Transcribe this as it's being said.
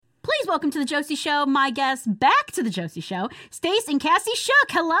welcome to the Josie Show. My guest back to the Josie Show, Stace and Cassie Shook.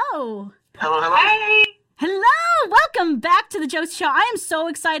 Hello. Hello. Hey. Hello. Welcome back to the Josie Show. I am so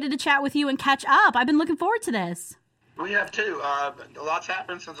excited to chat with you and catch up. I've been looking forward to this. We have too. A lot's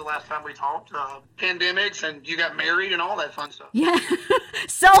happened since the last time we talked. Pandemics, and you got married and all that fun stuff. Yeah,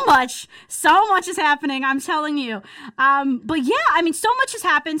 so much is happening, I'm telling you. But yeah, I mean, so much has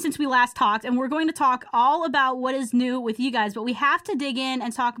happened since we last talked, and we're going to talk all about what is new with you guys, but we have to dig in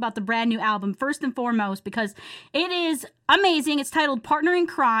and talk about the brand new album first and foremost, because it is amazing. It's titled Partner in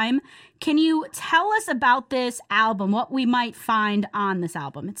Crime. Can you tell us about this album, what we might find on this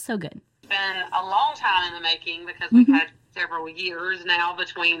album? It's so good. Been a long time in the making because we've had several years now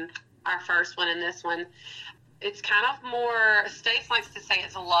between our first one and this one. It's kind of more, Stace likes to say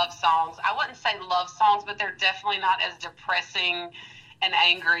it's love songs. I wouldn't say love songs, but they're definitely not as depressing and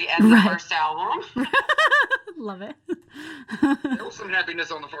angry as the first album. Love it. There was some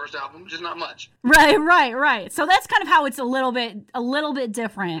happiness on the first album, just not much. Right. So that's kind of how it's a little bit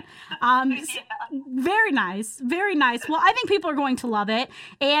different. Very nice. Well, I think people are going to love it.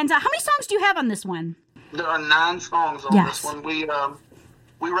 And how many songs do you have on this one? There are 9 songs on this one. We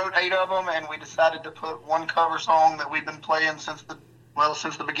wrote 8 of them, and we decided to put one cover song that we've been playing since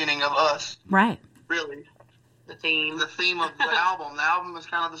the beginning of us. Right. Really. The theme of the album. The album is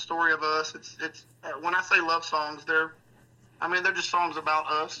kind of the story of us. It's when I say love songs, they're just songs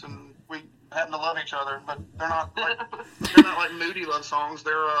about us and we happen to love each other, but they're not like moody love songs.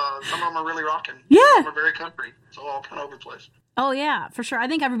 They're some of them are really rocking. Yeah. Some are very country. It's all kind of over the place. Oh yeah, for sure. I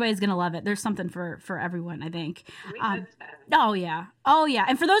think everybody's gonna love it. There's something for everyone, I think. Oh yeah.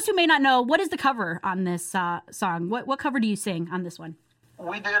 And for those who may not know, what is the cover on this song? What cover do you sing on this one?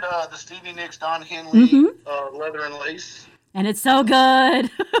 We did the Stevie Nicks, Don Henley, Leather and Lace. And it's so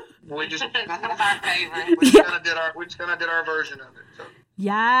good. We just One of our favorites. we just kind of did our version of it. So.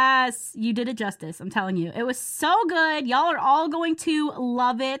 Yes, you did it justice. I'm telling you. It was so good. Y'all are all going to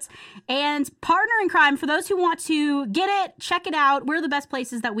love it. And Partner in Crime, for those who want to get it, check it out, where are the best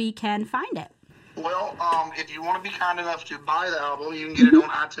places that we can find it? Well, if you want to be kind enough to buy the album, you can get it on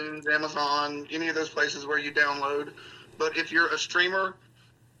iTunes, Amazon, any of those places where you download. But if you're a streamer,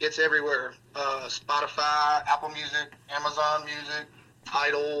 it's everywhere. Spotify, Apple Music, Amazon Music,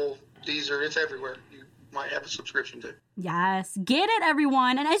 Tidal, Deezer, it's everywhere. You might have a subscription to. Yes. Get it,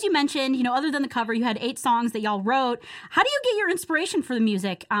 everyone. And as you mentioned, other than the cover, you had 8 songs that y'all wrote. How do you get your inspiration for the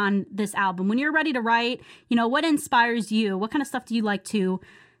music on this album? When you're ready to write, what inspires you? What kind of stuff do you like to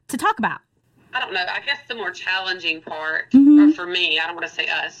talk about? I don't know. I guess the more challenging part, or for me, I don't want to say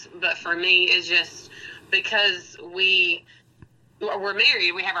us, but for me is just because we're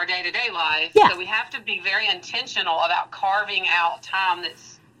married, we have our day-to-day life, so we have to be very intentional about carving out time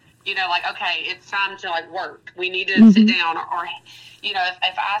that's, okay, it's time to work. We need to sit down, or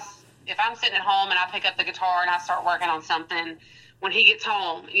if I'm sitting at home and I pick up the guitar and I start working on something, when he gets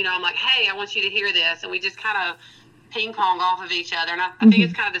home, I'm like, hey, I want you to hear this, and we just kind of ping pong off of each other. And I think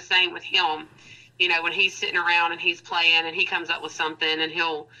it's kind of the same with him. When he's sitting around and he's playing and he comes up with something, and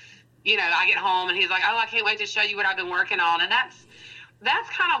he'll, I get home and he's like, oh, I can't wait to show you what I've been working on. And that's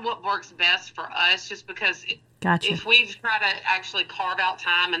kind of what works best for us, just because if we try to actually carve out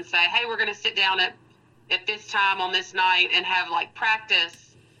time and say, hey, we're going to sit down at this time on this night and have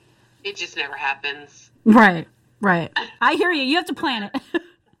practice, it just never happens. Right. I hear you. You have to plan it.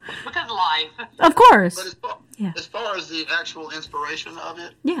 Because life. Of course. But as far as the actual inspiration of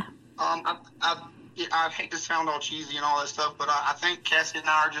it, I hate to sound all cheesy and all that stuff, but I think Cassie and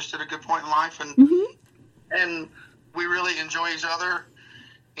I are just at a good point in life, and we really enjoy each other.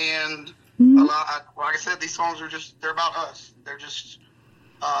 And like I said, these songs they're about us. They're just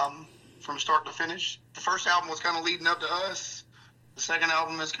from start to finish. The first album was kind of leading up to us. The second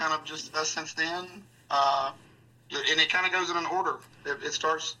album is kind of just us since then. And it kind of goes in an order. It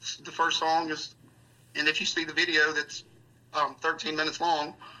starts, the first song is, and if you see the video that's 13 minutes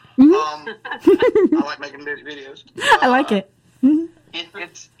long, I like making videos. I like it.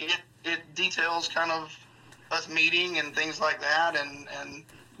 It details kind of us meeting and things like that. And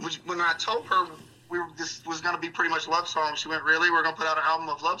when I told her this was going to be pretty much love songs, she went, really? We're going to put out an album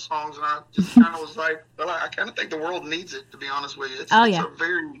of love songs? And I just kind of was like, well, I kind of think the world needs it, to be honest with you. It's a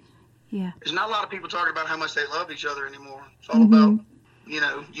very... Yeah. There's not a lot of people talking about how much they love each other anymore. It's all about,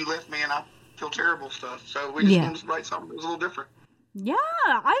 you left me and I feel terrible stuff. So we just wanted to write something that was a little different. Yeah,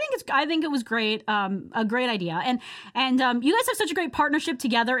 I think it was great, a great idea, and you guys have such a great partnership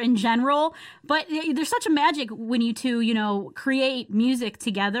together in general. But there's such a magic when you two, create music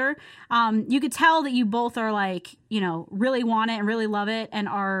together. You could tell that you both are like, really want it and really love it, and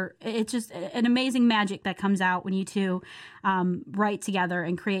it's just an amazing magic that comes out when you two write together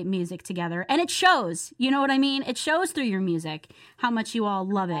and create music together, and it shows. You know what I mean? It shows through your music how much you all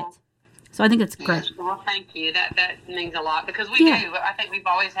love it. So I think it's great. Yes, well, thank you. That means a lot because we do. I think we've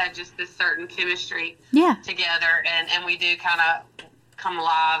always had just this certain chemistry together, and we do kind of come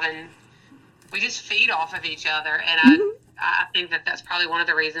alive, and we just feed off of each other. And I think that's probably one of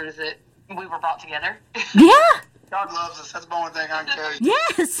the reasons that we were brought together. Yeah. God loves us. That's the only thing I can tell you.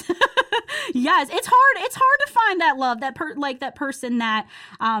 Yes. Yes. It's hard to find that love, that person that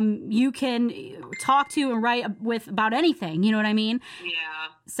you can talk to and write with about anything. You know what I mean? Yeah.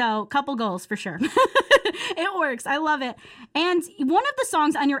 So couple goals for sure. It works. I love it. And one of the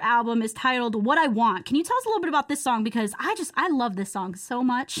songs on your album is titled What I Want. Can you tell us a little bit about this song? Because I love this song so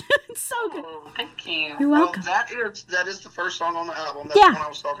much. It's so good. Thank you. You're welcome. Well, that is the first song on the album. That's the one I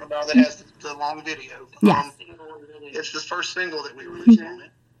was talking about that has the long video. Yes. It's the first single that we released on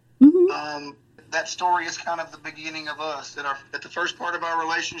it. Mm-hmm. That story is kind of the beginning of us. At the first part of our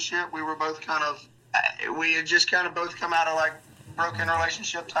relationship, we were both we had just kind of both come out of like broken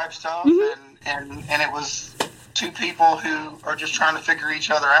relationship type stuff, and it was two people who are just trying to figure each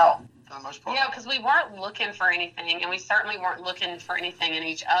other out for the most part. Yeah, because we weren't looking for anything, and we certainly weren't looking for anything in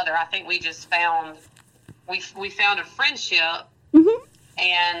each other. I think we just found a friendship,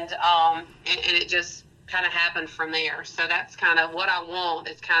 and it just kind of happened from there. So that's kind of what I want.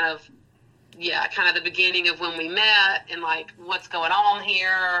 It's kind of the beginning of when we met, and like what's going on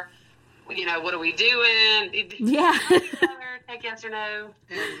here. What are we doing? Yeah. Take yes or no.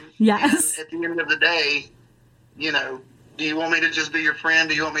 Yes. And at the end of the day, do you want me to just be your friend?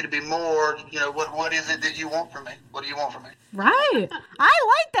 Do you want me to be more? What is it that you want from me? What do you want from me? Right.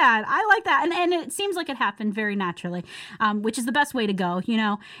 I like that. And it seems like it happened very naturally, which is the best way to go,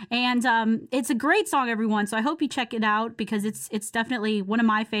 And it's a great song, everyone. So I hope you check it out because it's definitely one of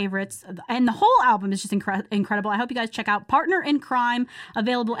my favorites. And the whole album is just incredible. I hope you guys check out Partner in Crime,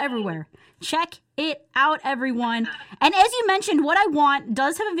 available everywhere. Check it out, everyone. And as you mentioned, What I Want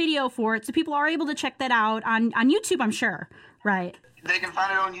does have a video for it, so people are able to check that out on YouTube, I'm sure. Right. They can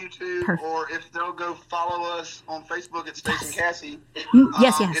find it on YouTube, Perfect. Or if they'll go follow us on Facebook at Stace and Cassie.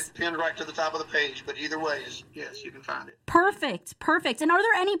 Yes. It's pinned right to the top of the page. But either way, yes, you can find it. Perfect. And are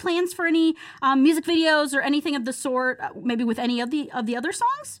there any plans for any music videos or anything of the sort, maybe with any of the other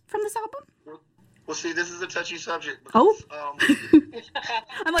songs from this album? Well, see, this is a touchy subject. Because,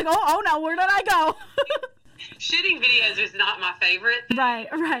 I'm like, oh no, where did I go? Shooting videos is not my favorite. Right.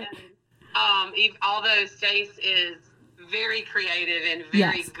 Although Stace is very creative and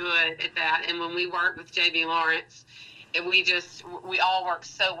very good at that, and when we work with JB Lawrence, we all work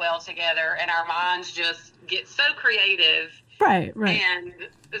so well together, and our minds just get so creative. Right. And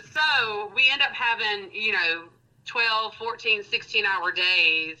so we end up having 12, 14, 16-hour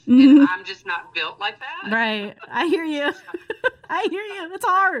days, and I'm just not built like that. Right. I hear you. It's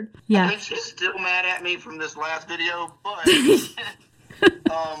hard. Yeah. I think she's still mad at me from this last video, but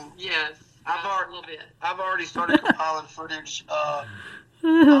yes, I've already started compiling footage.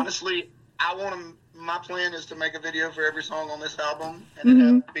 Honestly, my plan is to make a video for every song on this album, and it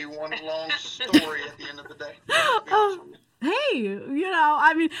has to be one long story at the end of the day. Hey,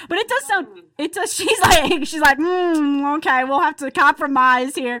 but it does. She's like, okay, we'll have to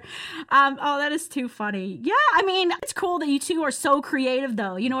compromise here. That is too funny. Yeah, it's cool that you two are so creative,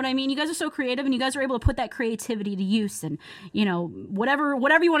 though. You know what I mean? You guys are so creative, and you guys are able to put that creativity to use. And whatever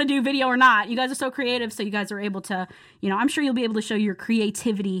you want to do, video or not, you guys are so creative. So you guys are able to, I'm sure you'll be able to show your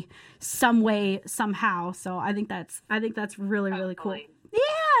creativity some way, somehow. So I think that's really, really cool.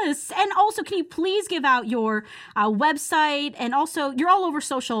 Yes. And also, can you please give out your website? And also, you're all over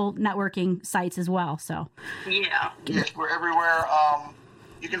social networking sites as well. So yeah. Yes, we're everywhere.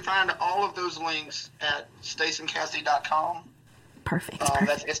 You can find all of those links at staceandcassie.com. Perfect.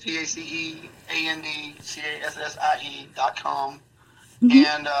 That's STACEANDCASSIE.com.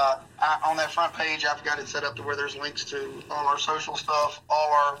 And on that front page, I've got it set up to where there's links to all our social stuff,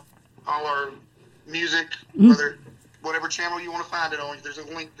 all our music, whatever channel you want to find it on, there's a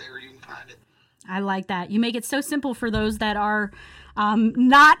link there. You can find it. I like that. You make it so simple for those that are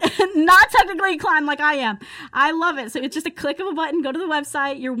not technically inclined like I am. I love it. So it's just a click of a button, go to the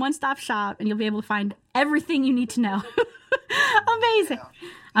website, your one-stop shop, and you'll be able to find everything you need to know. Amazing. Yeah.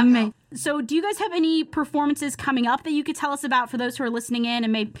 Amazing. So do you guys have any performances coming up that you could tell us about for those who are listening in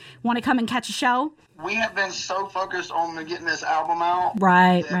and may want to come and catch a show? We have been so focused on getting this album out.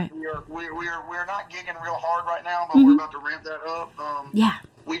 Right. We're not gigging real hard right now, but we're about to ramp that up.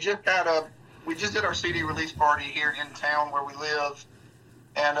 We just did our CD release party here in town where we live,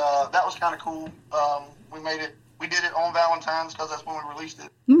 and that was kind of cool. We did it on Valentine's because that's when we released it.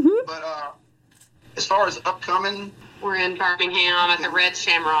 But as far as upcoming, we're in Birmingham at the Red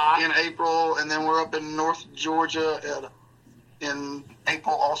Shamrock in April, and then we're up in North Georgia in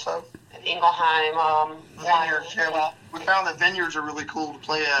April also. At Ingelheim. Vineyards. We found that vineyards are really cool to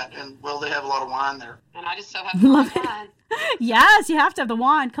play at, and they have a lot of wine there. And I just so have wine. Yes, you have to have the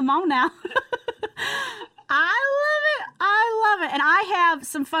wine. Come on now. I love it. And I have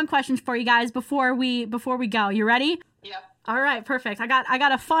some fun questions for you guys before we go. You ready? Yep. All right, perfect. I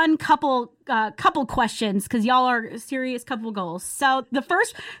got a fun couple questions because y'all are serious couple goals. So the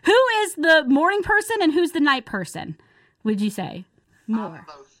first, who is the morning person and who's the night person? Would you say more?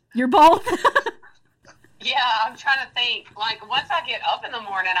 Both. You're both. Yeah, I'm trying to think. Like once I get up in the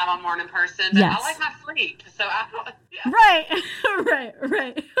morning, I'm a morning person. But I like my sleep, so Right.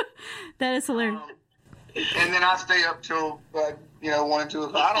 That is hilarious. And then I stay up till 1 and 2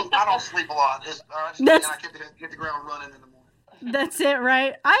 o'clock. I don't sleep a lot. I get the ground running in the morning. That's it,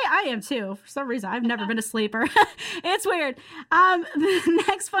 right? I am too. For some reason, I've never been a sleeper. It's weird. The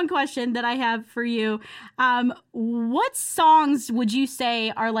next fun question that I have for you, what songs would you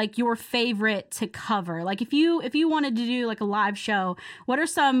say are like your favorite to cover? Like if you wanted to do like a live show, what are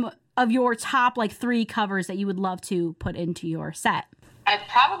some of your top like 3 covers that you would love to put into your set? It'd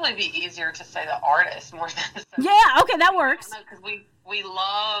probably be easier to say the artist more than the song. Yeah, okay, that works. Because we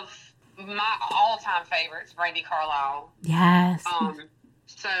love my all-time favorites, Brandy Carlisle. Yes.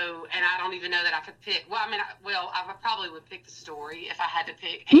 So, and I don't even know that I could pick. Well, I probably would pick The Story if I had to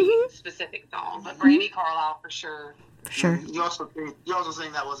pick a specific song. But Brandy Carlisle for sure. Sure. You also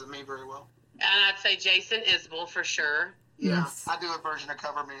sing That Wasn't Me very well. And I'd say Jason Isbell for sure. Yeah, yes. I do a version of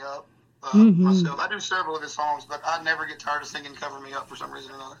Cover Me Up. Myself. I do several of his songs, but I never get tired of singing Cover Me Up for some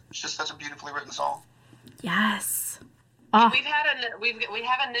reason or another. It's just such a beautifully written song. Yes. We have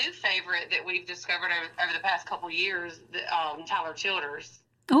a new favorite that we've discovered over the past couple years, Tyler Childers.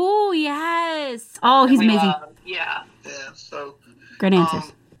 Oh, yes. Oh, he's amazing. Yeah. Yeah, so. Great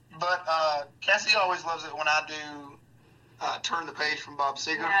answers. But Cassie always loves it when I do Turn the Page from Bob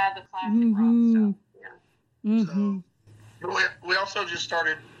Seger. Yeah, the classic rock stuff. Yeah. So, we also just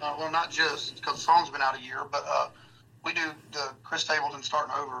started, not just because the song's been out a year, but we do the Chris Stapleton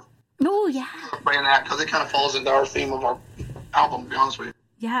Starting Over. Oh, yeah. We love playing that because it kind of falls into our theme of our album, to be honest with you.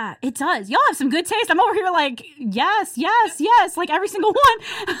 Yeah, it does. Y'all have some good taste. I'm over here like, yes. Like every single one.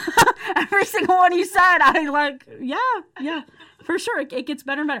 Every single one you said, I like, yeah. For sure. It gets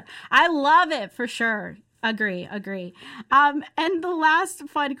better and better. I love it for sure. Agree. And the last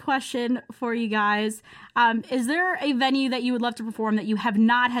fun question for you guys, is there a venue that you would love to perform that you have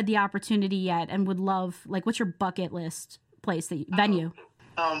not had the opportunity yet and would love, like, what's your bucket list venue?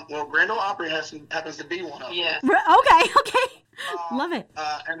 Well, Grand Ole Opry happens to be one of them. Yeah. Okay. Love it.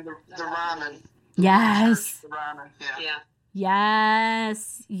 And the Ryman. Yes. The Ryman, yeah.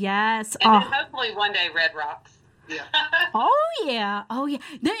 Yes. And then hopefully one day Red Rocks. Yeah. Oh yeah.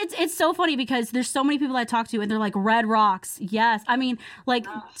 It's so funny because there's so many people I talk to and they're like Red Rocks. Yes. I mean, like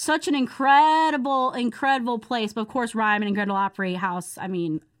such an incredible place. But of course, Ryman and Grand Ole Opry House. I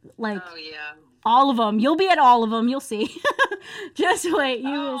mean, like all of them. You'll be at all of them. You'll see. Just wait.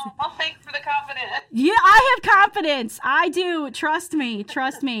 You will see. Well, thanks for the confidence. Yeah, I have confidence. I do. Trust me.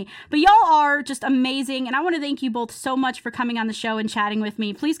 But y'all are just amazing. And I want to thank you both so much for coming on the show and chatting with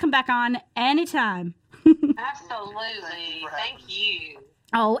me. Please come back on anytime. Absolutely. Thank you.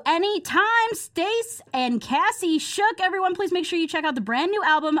 Oh, anytime. Stace and Cassie Shook. Everyone, please make sure you check out the brand new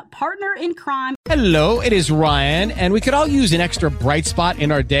album, Partner in Crime. Hello, it is Ryan, and we could all use an extra bright spot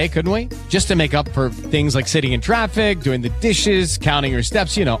in our day, couldn't we? Just to make up for things like sitting in traffic, doing the dishes, counting your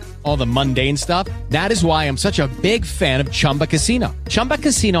steps, all the mundane stuff. That is why I'm such a big fan of Chumba Casino. Chumba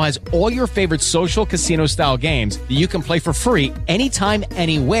Casino has all your favorite social casino-style games that you can play for free anytime,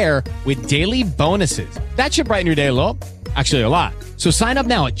 anywhere with daily bonuses. That should brighten your day a little. Actually, a lot. So sign up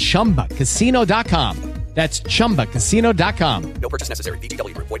now at ChumbaCasino.com. That's ChumbaCasino.com. No purchase necessary.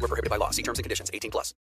 VGW Group. Void where prohibited by law. See terms and conditions. 18+.